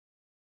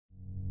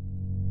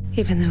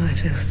Even though I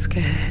feel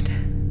scared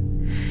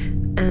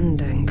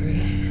and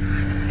angry,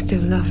 I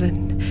still love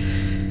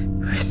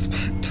and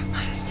respect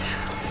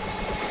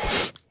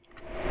myself.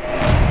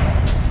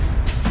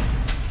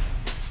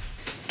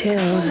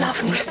 Still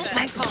love and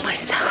respect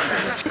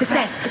myself.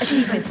 Success,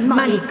 achievements,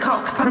 money,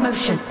 cock,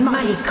 promotion.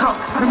 Money, cock,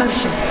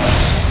 promotion.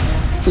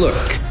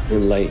 Look, you're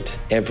late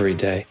every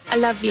day. I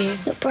love you.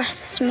 Your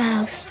breath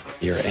smells.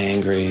 You're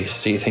angry,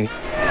 seething.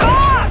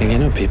 You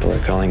know people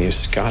are calling you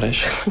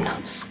Scottish. I'm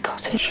not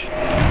Scottish.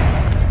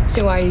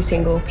 So why are you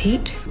single,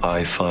 Pete?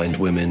 I find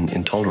women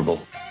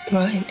intolerable.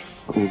 Right.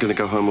 I'm gonna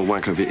go home and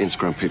wank over your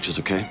Instagram pictures,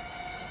 okay?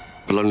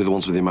 But only the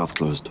ones with your mouth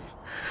closed.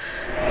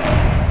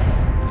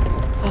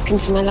 Welcome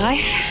to my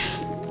life.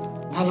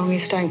 How long are you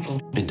staying for?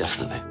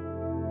 Indefinitely.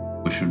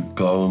 We should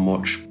go and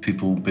watch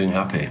people being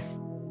happy.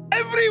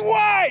 Every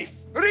wife,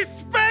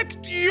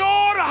 respect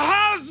your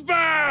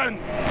husband!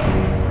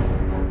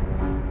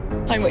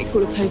 I'm what you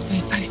call a post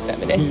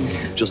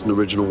feminist. Just an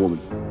original woman.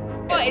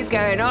 What is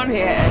going on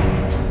here?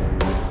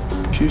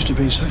 She used to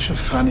be such a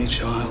funny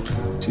child.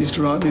 She used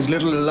to write these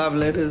little love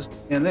letters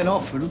and then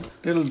often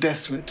little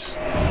death threats.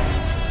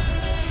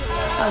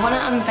 I want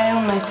to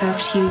unveil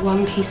myself to you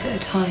one piece at a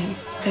time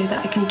so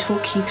that I can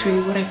talk you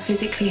through what I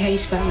physically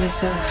hate about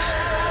myself.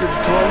 You're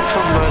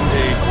broken,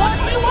 Mandy.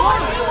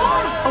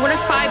 I want a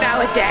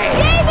 5-hour day.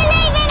 Do you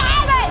believe in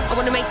heaven? I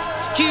want to make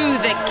stew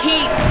that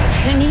keeps.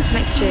 You don't need to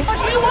make stew. What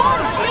do you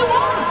want? What do you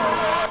want?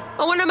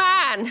 I want a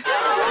man.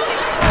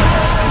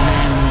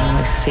 Man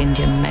will send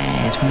you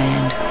mad,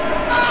 man.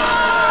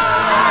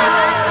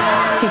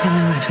 Even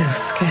though I feel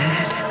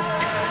scared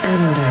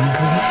and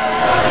angry,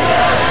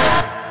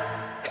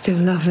 I still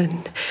love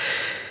and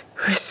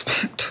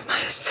respect